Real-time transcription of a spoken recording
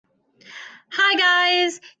Hi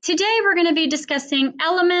guys! Today we're going to be discussing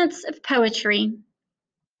elements of poetry.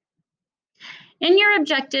 In your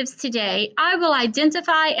objectives today, I will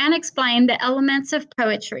identify and explain the elements of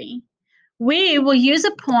poetry. We will use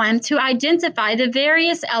a poem to identify the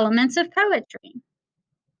various elements of poetry.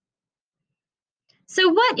 So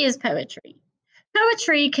what is poetry?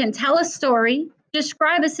 Poetry can tell a story,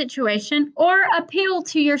 describe a situation, or appeal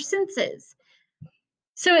to your senses.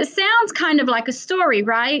 So it sounds kind of like a story,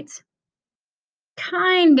 right?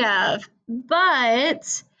 Kind of,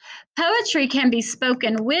 but poetry can be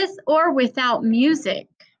spoken with or without music.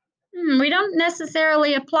 We don't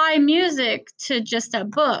necessarily apply music to just a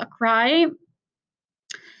book, right?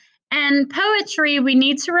 And poetry, we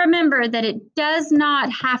need to remember that it does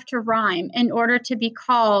not have to rhyme in order to be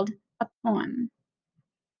called a poem.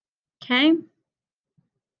 Okay?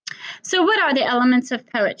 So, what are the elements of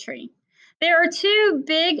poetry? There are two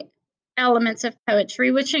big elements of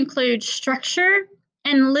poetry, which include structure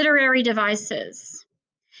and literary devices.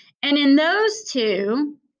 And in those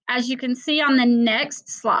two, as you can see on the next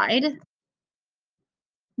slide,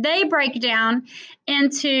 they break down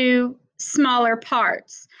into smaller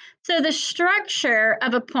parts. So the structure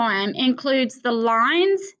of a poem includes the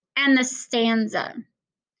lines and the stanza.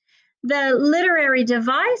 The literary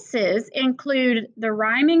devices include the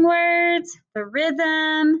rhyming words, the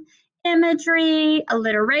rhythm, imagery,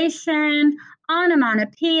 alliteration,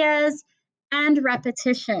 onomatopoeias, and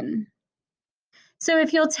repetition. So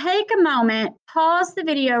if you'll take a moment, pause the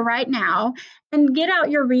video right now and get out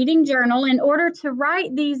your reading journal in order to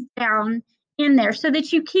write these down in there so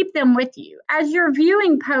that you keep them with you. As you're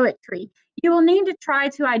viewing poetry, you will need to try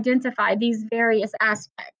to identify these various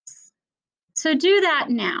aspects. So do that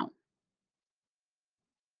now.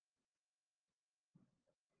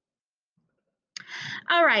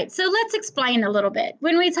 All right, so let's explain a little bit.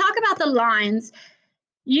 When we talk about the lines,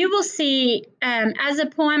 you will see as a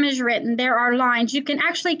poem is written, there are lines. You can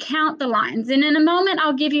actually count the lines. And in a moment,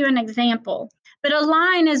 I'll give you an example. But a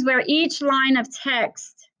line is where each line of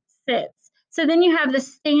text sits. So then you have the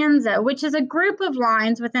stanza, which is a group of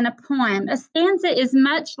lines within a poem. A stanza is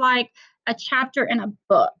much like a chapter in a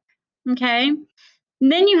book, okay?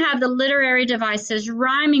 And then you have the literary devices,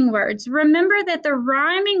 rhyming words. Remember that the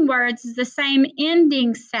rhyming words is the same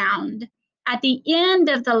ending sound at the end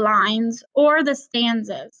of the lines or the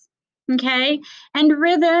stanzas, okay? And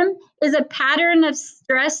rhythm is a pattern of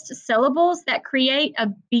stressed syllables that create a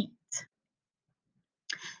beat.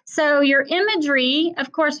 So your imagery,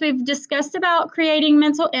 of course, we've discussed about creating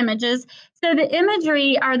mental images. So the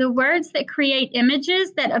imagery are the words that create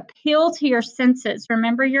images that appeal to your senses.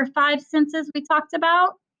 Remember your 5 senses we talked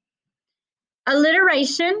about?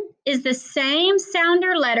 Alliteration is the same sound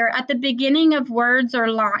or letter at the beginning of words or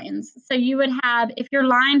lines. So you would have, if your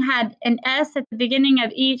line had an S at the beginning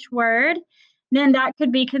of each word, then that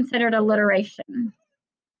could be considered alliteration.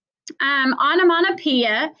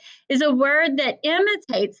 Onomatopoeia is a word that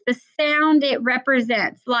imitates the sound it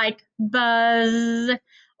represents, like buzz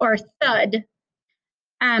or thud,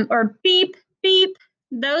 or beep, beep.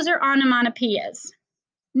 Those are onomatopoeias.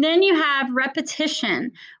 Then you have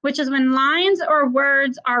repetition, which is when lines or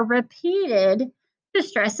words are repeated to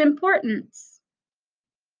stress importance.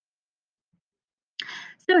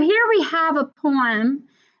 So here we have a poem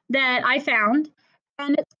that I found,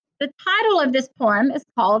 and the title of this poem is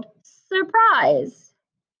called Surprise.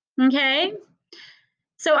 Okay?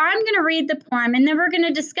 So I'm going to read the poem, and then we're going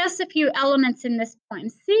to discuss a few elements in this poem.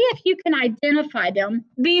 See if you can identify them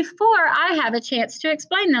before I have a chance to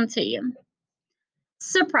explain them to you.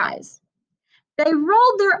 Surprise. They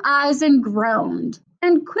rolled their eyes and groaned,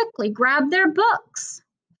 and quickly grabbed their books,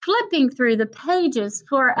 flipping through the pages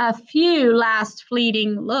for a few last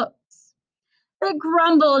fleeting looks. They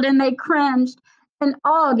grumbled and they cringed, and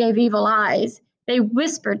all gave evil eyes. They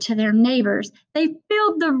whispered to their neighbors. They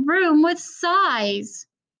filled the room with sighs.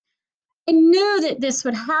 They knew that this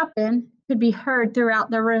would happen, could be heard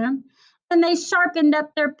throughout the room, and they sharpened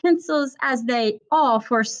up their pencils as they all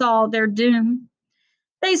foresaw their doom.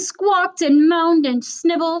 They squawked and moaned and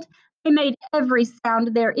snivelled. They made every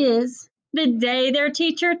sound there is. The day their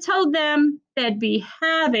teacher told them they'd be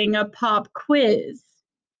having a pop quiz.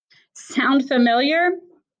 Sound familiar?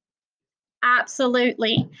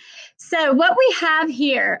 Absolutely. So what we have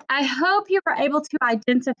here, I hope you were able to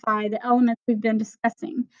identify the elements we've been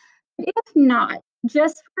discussing. If not,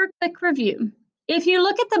 just for a quick review, if you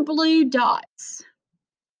look at the blue dots,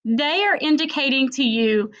 they are indicating to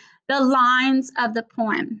you the lines of the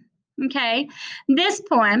poem. Okay, this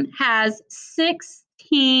poem has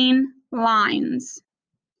 16 lines.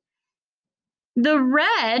 The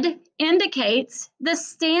red indicates the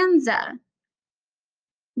stanza.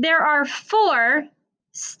 There are 4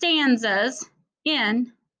 stanzas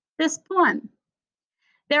in this poem.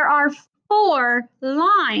 There are 4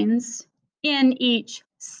 lines in each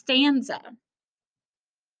stanza.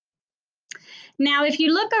 Now, if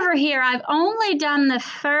you look over here, I've only done the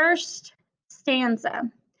first stanza.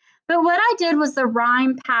 But what I did was the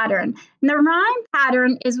rhyme pattern. And the rhyme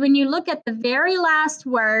pattern is when you look at the very last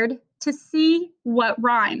word to see what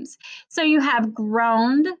rhymes. So you have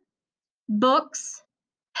groaned, books,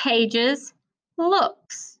 pages,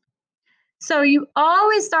 looks. So you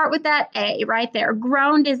always start with that A right there.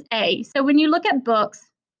 Groaned is A. So when you look at books,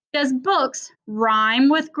 does books rhyme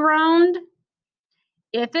with groaned?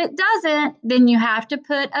 If it doesn't, then you have to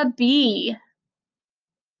put a B.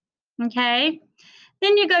 Okay?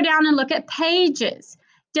 Then you go down and look at pages.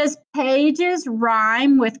 Does pages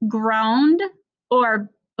rhyme with groaned or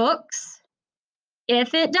books?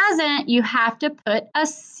 If it doesn't, you have to put a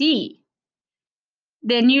C.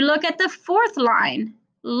 Then you look at the 4th line,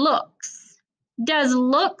 looks. Does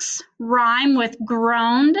looks rhyme with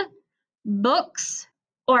groaned, books,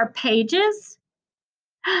 or pages?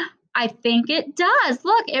 I think it does.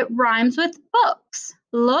 Look, it rhymes with books,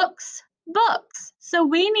 looks, books. So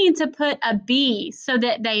we need to put a B so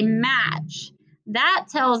that they match. That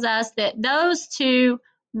tells us that those 2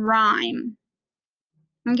 rhyme.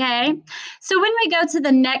 Okay, so when we go to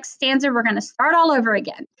the next stanza, we're going to start all over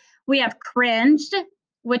again. We have cringed,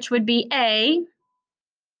 which would be A.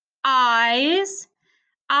 Eyes,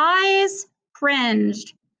 eyes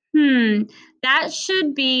cringed. That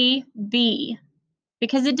should be B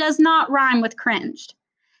because it does not rhyme with cringed.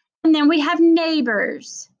 And then we have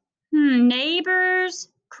neighbors. Neighbors,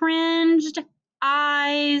 cringed,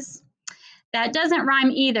 eyes. That doesn't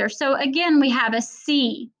rhyme either. So again, we have a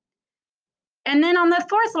C. And then on the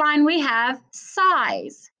 4th line, we have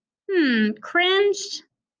sighs. Cringed,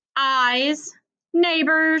 eyes,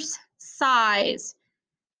 neighbors, sighs.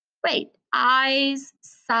 Wait, eyes,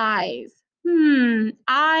 sighs.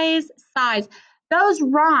 Eyes, sighs. Those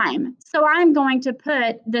rhyme. So I'm going to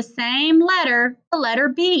put the same letter, the letter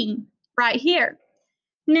B, right here.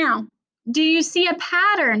 Now, do you see a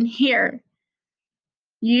pattern here?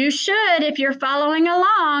 You should, if you're following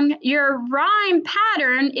along. Your rhyme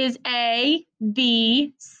pattern is A,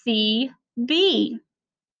 B, C, B.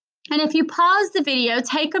 And if you pause the video,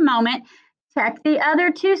 take a moment, check the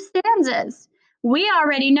other 2 stanzas. We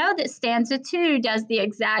already know that stanza 2 does the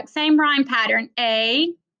exact same rhyme pattern,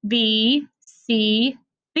 A, B, C,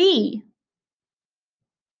 B.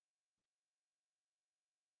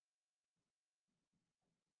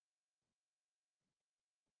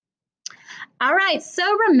 All right, so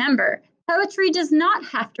remember, poetry does not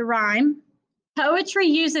have to rhyme. Poetry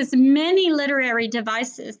uses many literary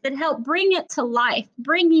devices that help bring it to life,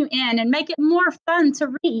 bring you in, and make it more fun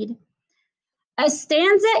to read. A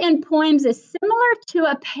stanza in poems is similar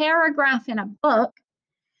to a paragraph in a book.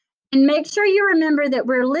 And make sure you remember that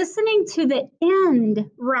we're listening to the end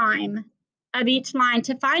rhyme of each line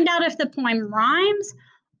to find out if the poem rhymes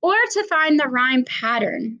or to find the rhyme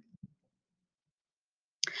pattern.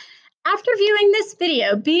 After viewing this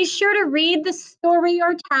video, be sure to read the story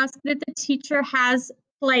or task that the teacher has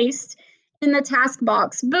placed in the task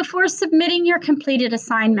box before submitting your completed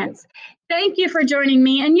assignments. Thank you for joining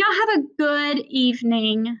me, and y'all have a good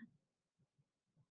evening.